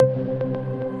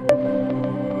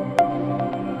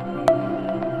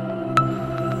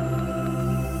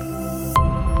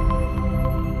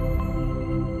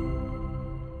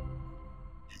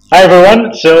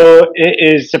everyone. So it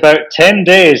is about 10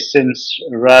 days since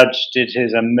Raj did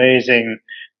his amazing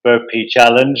burpee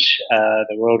challenge,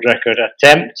 the world record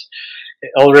attempt.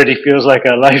 It already feels like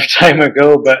a lifetime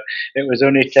ago, but it was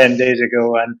only 10 days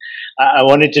ago. And I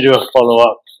wanted to do a follow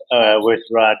up with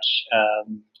Raj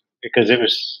because it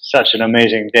was such an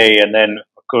amazing day. And then,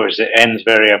 of course, it ends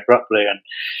very abruptly. And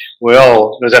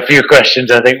there's a few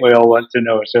questions I think we all want to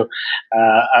know. So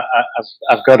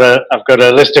I've got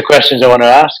a list of questions I want to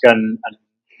ask, and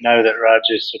now that Raj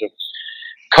is sort of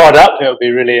caught up, it'll be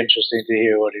really interesting to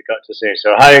hear what he's got to say.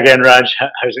 So hi again, Raj.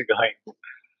 How's it going?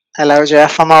 Hello,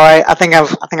 Jeff. I'm all right. I think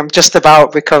I'm just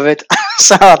about recovered,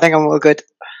 so I think I'm all good.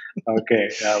 Okay,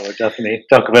 yeah, we'll definitely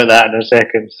talk about that in a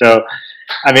second. So,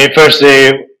 I mean,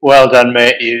 firstly, well done,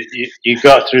 mate. You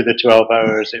got through the 12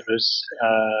 hours. It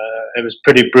was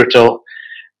pretty brutal,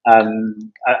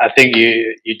 and I think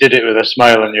you did it with a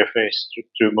smile on your face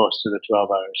through most of the 12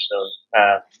 hours. So,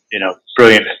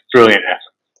 brilliant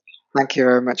effort. Thank you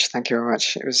very much. Thank you very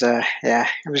much. It was it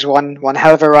was one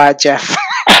hell of a ride, Jeff.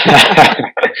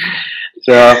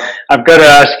 So I've got to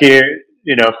ask you,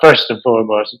 first and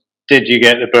foremost, did you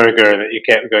get the burger that you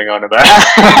kept going on about?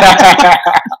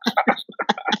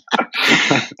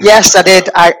 Yes, I did.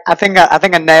 I think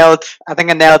I nailed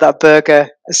that burger.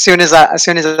 As soon as I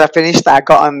finished, I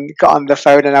got on the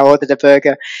phone and I ordered a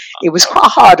burger. It was quite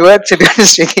hard work, to be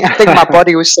honest with you. I think my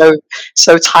body was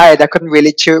so tired I couldn't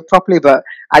really chew it properly, but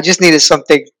I just needed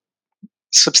something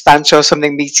substantial,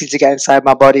 something meaty to get inside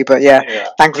my body. But yeah, Yeah,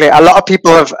 thankfully, a lot of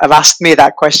people have asked me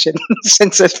that question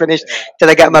since I finished. yeah. Did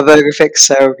I get my burger fixed?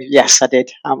 So yes, I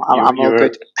did. You I'm you all were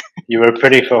good. you were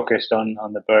pretty focused on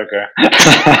the burger.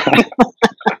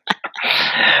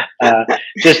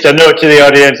 Just a note to the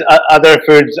audience: other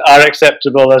foods are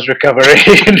acceptable as recovery.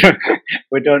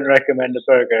 We don't recommend a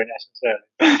burger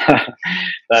necessarily.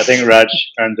 But I think Raj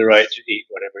earned the right to eat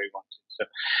whatever he wanted.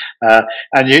 So,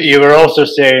 and you were also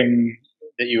saying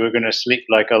that you were going to sleep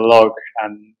like a log,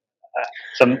 and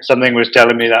something was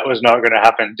telling me that was not going to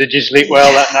happen. Did you sleep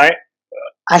well that night?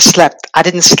 I slept. I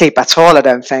didn't sleep at all. I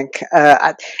don't think.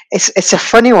 It's a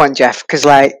funny one, Jeff, because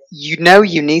you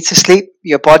need to sleep.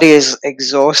 Your body is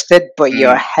exhausted, but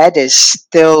your Mm, head is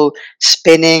still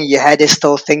spinning. Your head is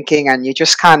still thinking, and you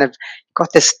just kind of got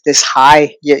this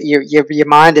high. Your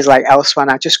mind is like elsewhere.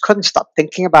 And I just couldn't stop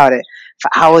thinking about it for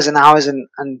hours and hours, and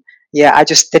yeah, I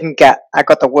just didn't get. I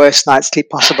got the worst night's sleep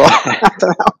possible after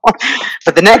that one.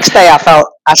 But the next day,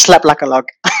 I slept like a log.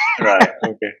 right.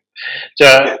 Okay.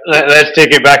 So let's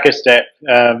take it back a step.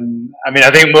 I mean,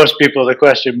 I think the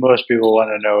question most people want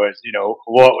to know is,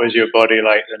 what was your body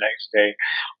like the next day?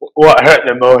 What hurt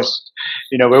the most?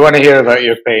 We want to hear about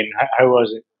your pain. How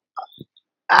was it?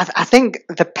 I think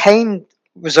the pain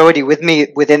was already with me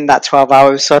within that 12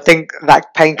 hours. So I think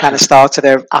that pain kind of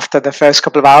started after the first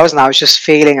couple of hours, and I was just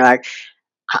feeling like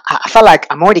I felt like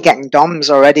I'm already getting DOMS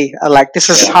already. Like this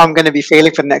is Yeah, how I'm going to be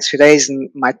feeling for the next few days, and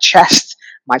my chest,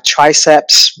 my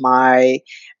triceps, my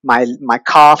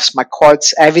calves, my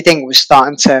quads, everything was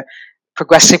starting to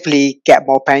progressively get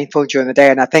more painful during the day.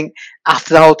 And I think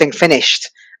after the whole thing finished,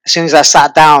 as soon as I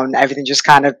sat down, everything just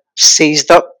kind of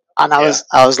seized up, and I yeah, was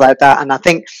I was like that. And I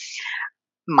think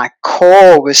my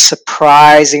core was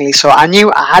surprisingly sore. I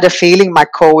knew I had a feeling my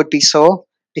core would be sore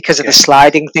because of the yeah,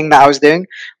 sliding thing that I was doing.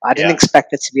 I didn't yeah.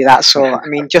 expect it to be that sore. I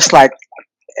mean, just like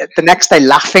the next day,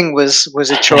 laughing was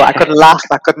a chore. I couldn't laugh.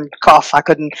 I couldn't cough. I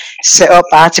couldn't sit up.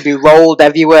 I had to be rolled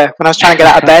everywhere. When I was trying to get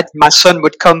out of bed, my son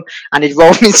would come and he'd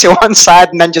roll me to one side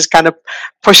and then just kind of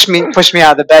push me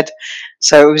out of the bed.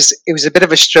 So it was a bit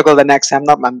of a struggle the next day.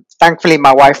 Thankfully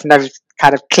my wife never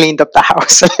kind of cleaned up the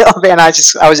house a little bit, and I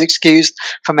was excused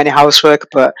from any housework.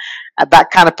 But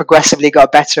that kind of progressively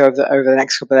got better over the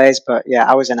next couple of days. But yeah,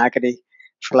 I was in agony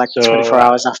for like So 24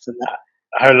 hours after that.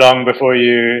 how long before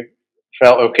you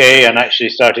felt okay and actually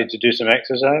started to do some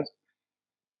exercise?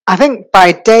 I think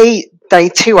by day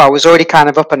two, I was already kind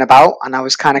of up and about, and I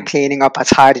was kind of Mm, cleaning up. I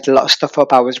tidied a lot of stuff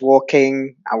up. I was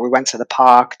walking. We went to the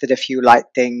park, did a few light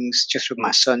things just with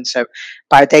my mm, son. So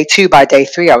by day three,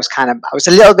 I was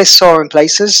a little bit sore in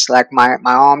places. Like my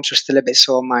arms were still a bit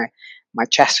sore. My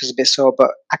chest was a bit sore,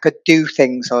 but I could do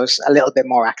things. I was a little bit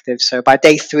more active. So by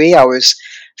day three, I was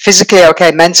physically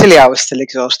okay. Mentally, I was still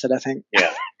exhausted, I think.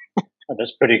 yeah, oh,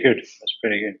 that's pretty good. That's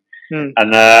pretty good. Hmm.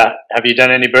 And have you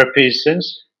done any burpees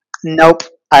since? Nope,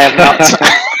 I have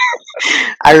not.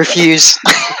 I refuse.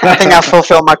 I think I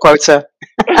fulfilled my quota.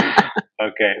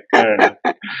 Okay, fair enough.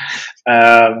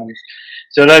 Um,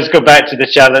 so let's go back to the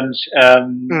challenge.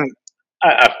 Mm.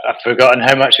 I've forgotten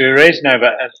how much we raised now,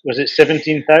 but was it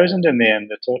 17,000 in the end,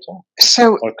 the total,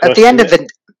 So or at close the to end of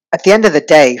it? at the end of the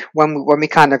day, when we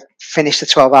kind of finished the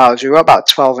 12 hours, we were about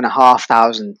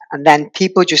 12,500. And then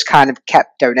people just kind of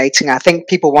kept donating. I think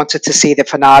people wanted to see the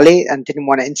finale and didn't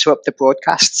want to interrupt the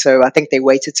broadcast. So I think they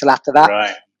waited till after that.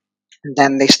 Right. And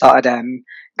then they started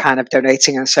kind of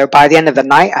donating. And so by the end of the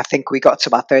night, I think we got to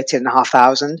about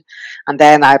 13,500. And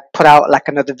then I put out like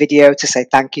another video to say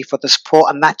thank you for the support.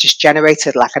 And that just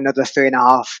generated like another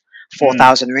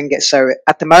 4,000 ringgit. So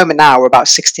at the moment now, we're about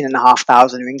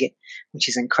 16,500 ringgit, which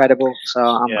is incredible. So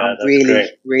I'm really,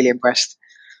 great. Really impressed.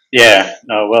 Yeah,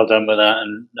 no, well done with that.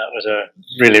 And that was a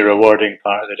really rewarding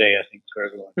part of the day, I think, for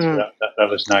everyone. So that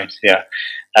was nice, yeah.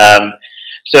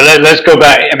 So let's go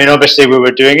back. I mean, obviously we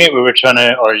were doing it. We were trying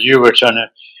to, or you were trying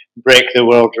to break the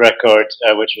world record,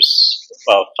 which was,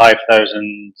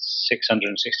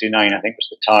 5,669, I think was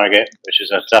the target, which is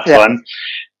a tough one.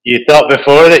 You thought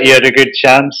before that you had a good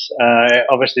chance. It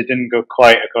obviously didn't go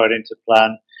quite according to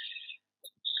plan.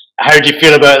 How do you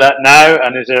feel about that now?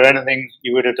 And is there anything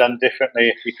you would have done differently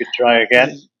if you could try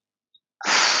again?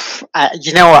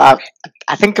 You know what?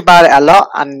 I think about it a lot,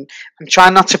 and I'm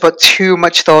trying not to put too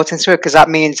much thought into it because that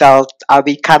means I'll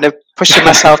be kind of pushing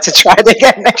myself to try it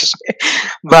again next year.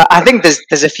 But I think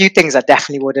there's a few things I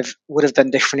definitely would have done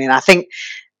differently, and I think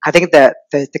that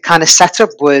the kind of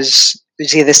setup was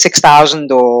either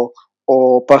 6,000 or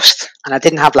bust, and I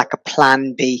didn't have like a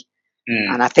plan B.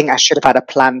 And I think I should have had a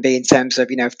plan B in terms of,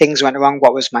 if things went wrong,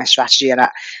 what was my strategy? And I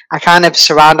kind of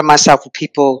surrounded myself with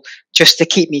people just to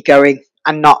keep me going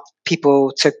and not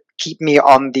people to keep me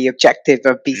on the objective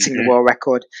of beating the world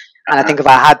record. And I think if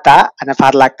I had that, and I've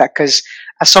had like that, because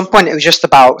at some point it was just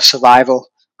about survival,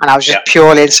 and I was just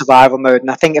purely in survival mode.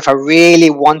 And I think if I really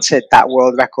wanted that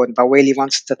world record, if I really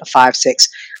wanted the 5-6,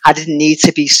 I didn't need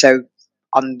to be so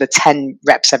on the 10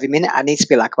 reps every minute. I need to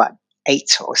be like about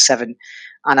 8 or 7.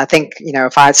 And I think,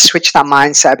 if I had switched that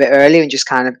mindset a bit earlier and just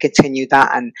kind of continued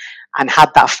that and had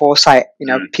that foresight,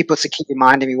 people to keep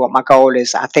reminding me what my goal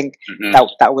is, I think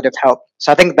that would have helped.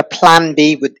 So I think the plan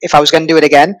B would, if I was going to do it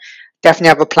again, definitely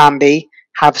have a plan B,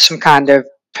 have some kind of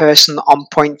person on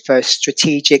point for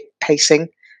strategic pacing.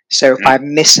 So if I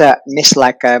miss my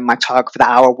target for the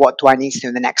hour, what do I need to do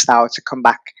in the next hour to come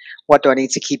back? What do I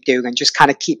need to keep doing? And just kind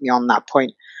of keep me on that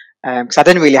point. Because I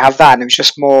didn't really have that. And it was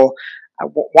just more,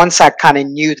 once I kind of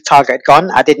knew the target had gone,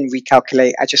 I didn't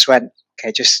recalculate. I just went,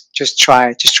 okay, just try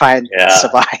and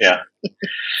survive. Yeah,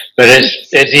 but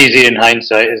it's easy in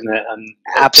hindsight, isn't it? And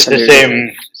absolutely,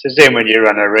 it's the same when you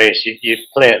run a race. You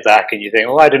play it back and you think,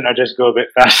 well, why didn't I just go a bit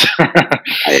faster?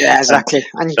 Yeah, exactly.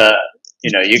 But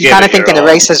you kind of think in a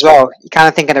race as well.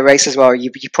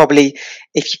 You probably,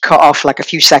 if you cut off like a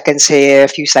few seconds here, a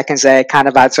few seconds there, it kind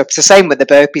of adds up. It's the same with the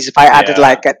burpees. If I added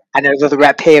like another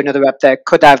rep here, another rep there,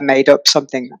 could have made up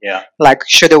something. Yeah. Like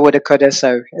shoulda, woulda, coulda.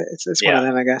 So it's one of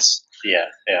them, I guess. Yeah.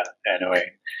 Anyway.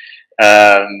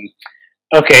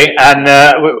 Okay, and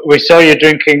we saw you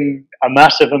drinking a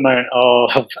massive amount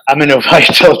of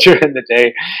Aminovital during the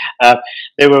day.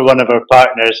 They were one of our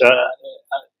partners.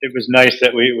 It was nice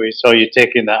that we saw you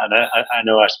taking that, and I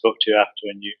know I spoke to you after,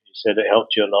 and you said it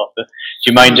helped you a lot. But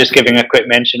do you mind just giving a quick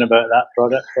mention about that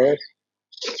product for us?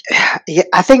 Yeah,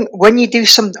 I think when you do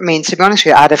some, to be honest with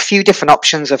you, I had a few different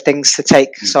options of things to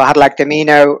take. So I had like the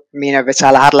Amino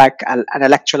Vital, I had like an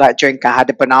electrolyte drink, I had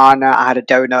a banana, I had a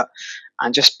donut,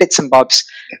 and just bits and bobs.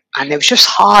 And it was just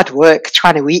hard work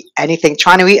trying to eat anything.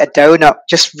 Trying to eat a donut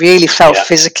just really felt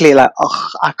physically like,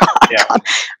 I can't.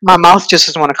 My mouth just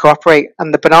doesn't want to cooperate.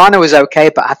 And the banana was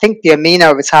okay, but I think the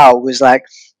Amino Vital was like,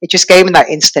 it just gave me that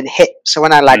instant hit. So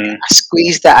when I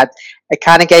squeezed it, it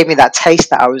kind of gave me that taste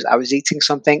that I was eating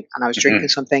something and I was drinking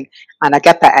something, and I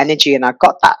get that energy, and I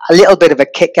got that a little bit of a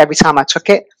kick every time I took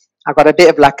it. I got a bit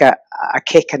of like a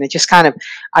kick, and it just kind of,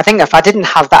 I think if I didn't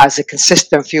have that as a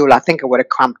consistent fuel, I think I would have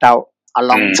cramped out a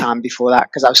long time before that,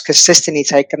 because I was consistently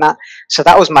taking that. So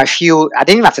that was my fuel. I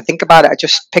didn't even have to think about it. I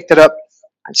just picked it up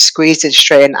and squeezed it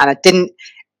straight in, and it didn't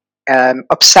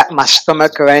upset my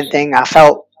stomach or anything. I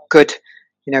felt good,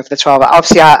 for the 12 hours.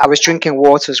 Obviously, I was drinking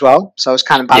water as well, so I was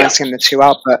kind of balancing the two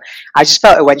out, but I just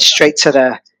felt it went straight to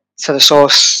the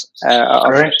source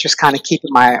of just kind of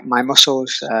keeping my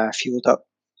muscles fueled up.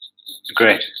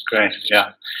 Great,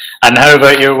 yeah. And how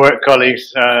about your work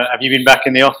colleagues? Have you been back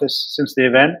in the office since the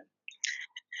event?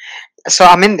 So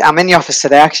I'm in the office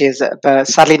today, actually, but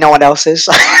sadly no one else is.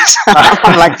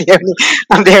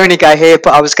 I'm the only guy here.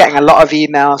 But I was getting a lot of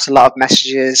emails, a lot of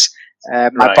messages.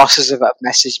 My bosses have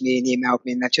messaged me and emailed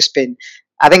me, and they've just been.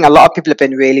 I think a lot of people have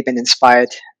really been inspired,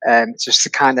 just to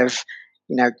kind of,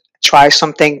 try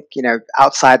something,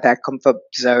 outside their comfort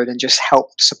zone and just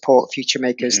help support future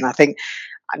makers. And I think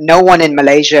no one in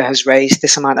Malaysia has raised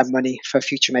this amount of money for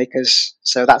Future Makers.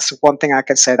 So that's one thing I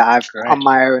can say that I've Great. on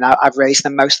my own. I've raised the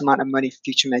most amount of money for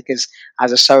Future Makers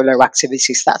as a solo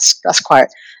activity. So that's quite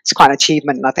an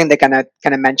achievement. And I think they're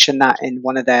gonna mention that in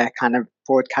one of their kind of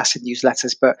broadcasted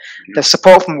newsletters. But the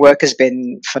support from work has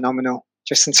been phenomenal,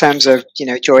 just in terms of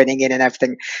joining in and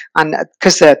everything. And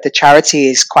because the charity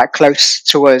is quite close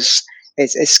to us,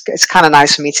 it's kind of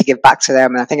nice for me to give back to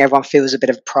them, and I think everyone feels a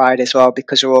bit of pride as well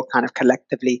because we're all kind of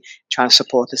collectively trying to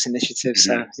support this initiative.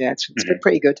 So yeah, it's been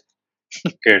pretty good.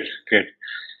 Good.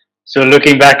 So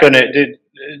looking back on it,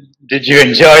 did you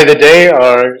enjoy the day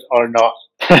or not?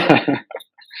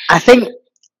 I think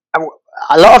a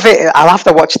lot of it, I'll have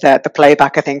to watch the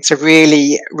playback, I think, to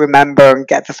really remember and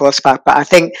get the thoughts back. But I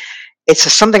think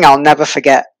it's something I'll never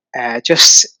forget.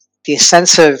 Just the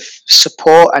sense of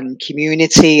support and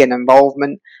community and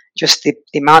involvement, just the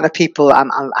amount of people.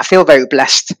 I feel very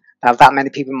blessed to have that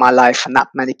many people in my life and that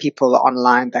many people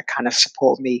online that kind of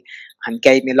support me and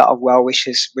gave me a lot of well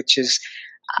wishes, which is,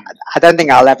 I don't think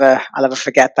I'll ever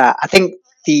forget that. I think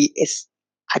I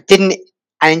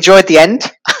enjoyed the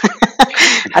end.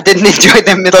 I didn't enjoy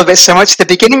the middle bit so much. The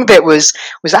beginning bit was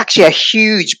actually a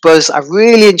huge buzz. I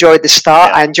really enjoyed the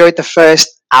start. I enjoyed the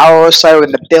first hour or so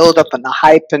and the build up and the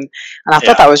hype, and I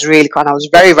thought that was really cool. I was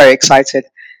very, very excited.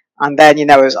 And then,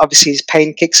 as obviously as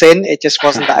pain kicks in, it just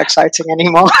wasn't that exciting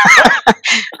anymore.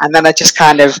 And then I just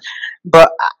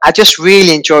but I just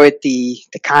really enjoyed the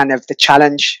kind of the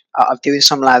challenge of doing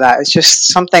something like that. It's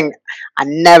just something I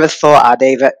never thought I'd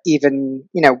even,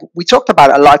 we talked about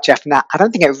it a lot, Jeff, and I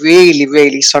don't think it really,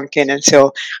 really sunk in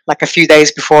until like a few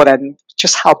days before then,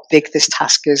 just how big this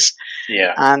task is.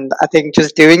 Yeah. And I think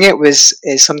just doing it is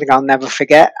something I'll never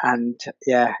forget. And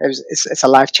yeah, it's a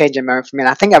life-changing moment for me. And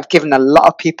I think I've given a lot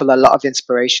of people a lot of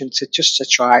inspiration to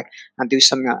try and do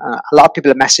something. A lot of people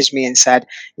have messaged me and said,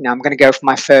 I'm going to go for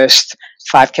my first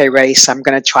 5K race. I'm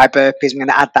going to try burpees. I'm going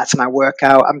to add that to my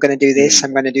workout. I'm going to do this.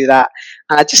 I'm going to do that.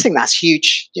 And I just think that's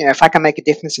huge. If I can make a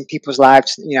difference in people's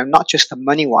lives, not just the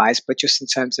money wise, but just in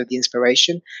terms of the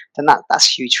inspiration, then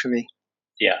that's huge for me.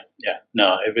 Yeah.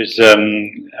 No, it was. I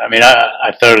mean,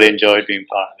 I thoroughly enjoyed being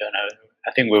part of it. And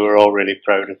I think we were all really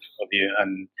proud of you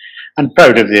and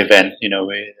proud of the event.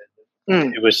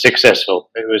 It was successful.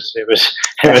 It was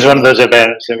one of those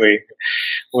events that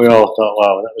we all thought,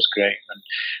 wow, that was great.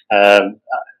 And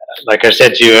like I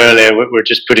said to you earlier, we're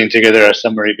just putting together a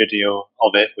summary video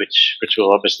of it, which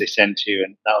we'll obviously send to you,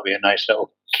 and that'll be a nice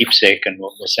little keepsake, and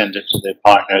we'll send it to the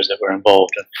partners that were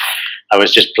involved. And I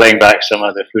was just playing back some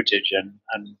of the footage, and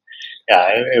yeah,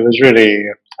 it was really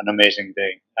an amazing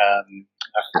day.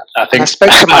 I think I spoke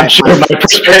to my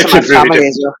family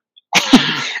as well.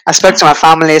 I spoke to my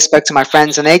family, I spoke to my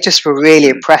friends, and they just were really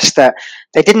impressed that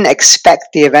they didn't expect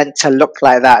the event to look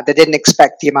like that. They didn't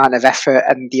expect the amount of effort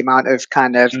and the amount of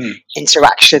kind of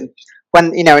interaction.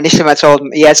 When, initially when I told them,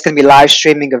 it's going to be live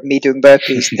streaming of me doing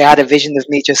burpees, they had a vision of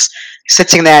me just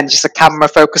sitting there and just a camera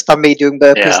focused on me doing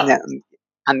burpees,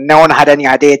 and no one had any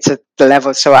idea to the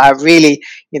level. So I really,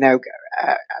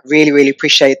 really, really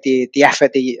appreciate the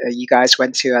effort that you guys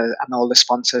went to, and all the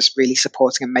sponsors really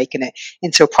supporting and making it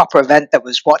into a proper event that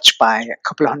was watched by a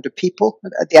couple of hundred people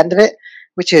at the end of it,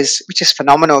 which is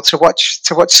phenomenal to watch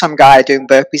some guy doing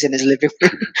burpees in his living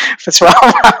room for 12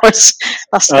 hours.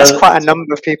 That's quite a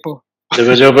number of people. There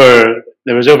was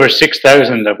over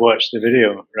 6,000 that watched the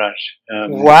video, Raj.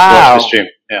 Wow. Watched the stream,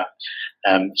 yeah.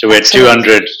 So we had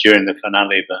 200 during the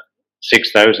finale, but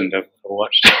 6,000 have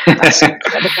watched. That's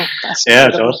incredible. Yeah,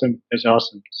 it's awesome. It's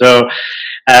awesome. So,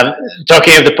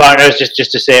 talking of the partners,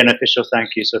 just to say an official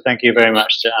thank you. So, thank you very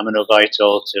much to Amino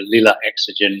Vital, to Lila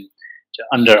Exogen, to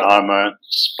Under Armour,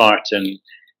 Spartan,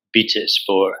 Beat It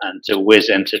Sport, and to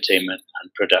Wiz Entertainment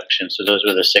and Production. So, those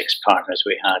were the 6 partners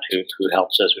we had who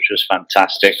helped us, which was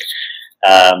fantastic.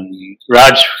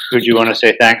 Raj, would you want to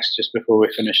say thanks just before we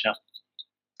finish up?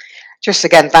 Just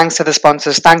again, thanks to the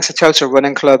sponsors, thanks to Total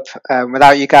Running Club.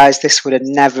 Without you guys, this would have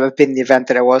never been the event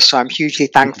that it was. So I'm hugely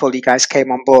thankful you guys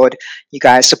came on board. You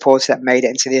guys supported that made it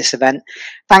into this event.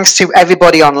 Thanks to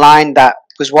everybody online that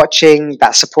was watching,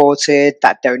 that supported,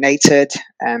 that donated.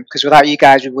 Because without you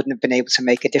guys, we wouldn't have been able to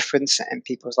make a difference in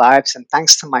people's lives. And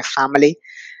thanks to my family,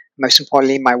 most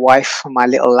importantly, my wife and my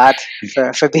little lad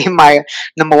for being my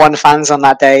number one fans on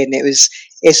that day. And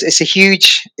it's a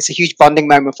huge bonding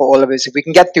moment for all of us. If we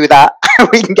can get through that,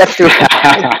 we can get through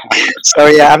it. So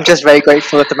yeah, I'm just very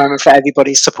grateful at the moment for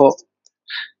everybody's support.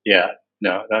 Yeah,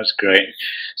 no, that's great.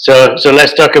 So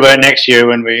let's talk about next year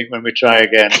when we try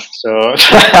again. So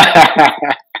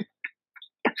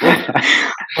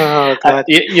oh God.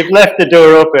 You've left the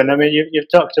door open. I mean, you've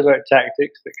talked about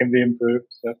tactics that can be improved.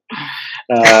 So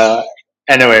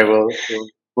Anyway,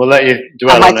 we'll let you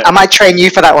dwell on it. I might train you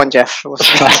for that one, Jeff.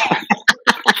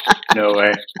 No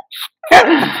way.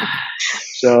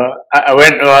 So I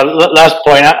went. Last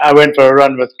point. I went for a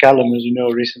run with Callum, as you know,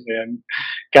 recently, and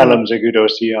Callum's a good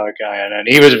OCR guy, and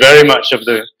he was very much of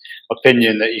the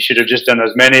opinion that you should have just done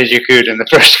as many as you could in the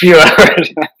first few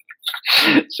hours.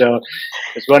 So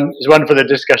it's one for the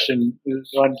discussion.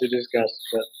 It's one to discuss.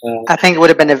 But, I think it would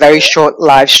have been a very short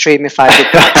live stream if I did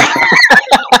that.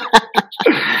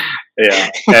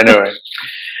 Yeah. Anyway,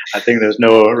 I think there's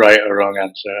no right or wrong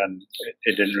answer, and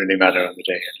it didn't really matter on the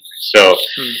day anyway. So,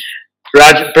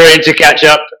 Raj, brilliant to catch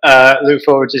up. Look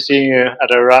forward to seeing you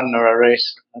at a run or a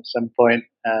race at some point.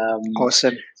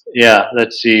 Awesome. Yeah,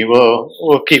 let's see.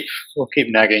 We'll keep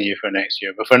nagging you for next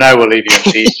year, but for now we'll leave you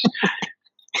in peace.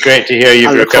 Great to hear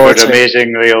you've recovered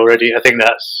amazingly already. I think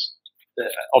that's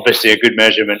obviously a good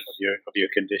measurement of your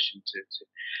condition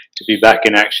to be back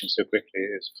in action so quickly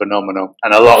is phenomenal.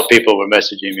 And a lot of people were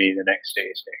messaging me the next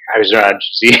day saying, "How's Raj?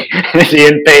 Is he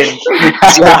in pain?"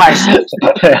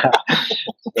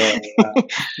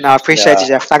 No, I appreciate you,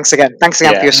 Jeff. Thanks again. Thanks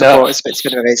again for your support. It's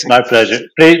been amazing. My pleasure.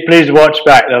 Please watch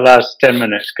back the last 10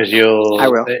 minutes because I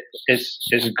will. It's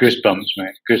goosebumps,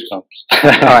 mate. Goosebumps. All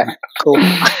right. Cool.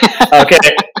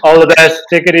 Okay. All the best.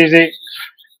 Take it easy.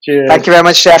 Cheers. Thank you very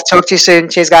much, Jeff. Talk to you soon.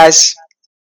 Cheers, guys.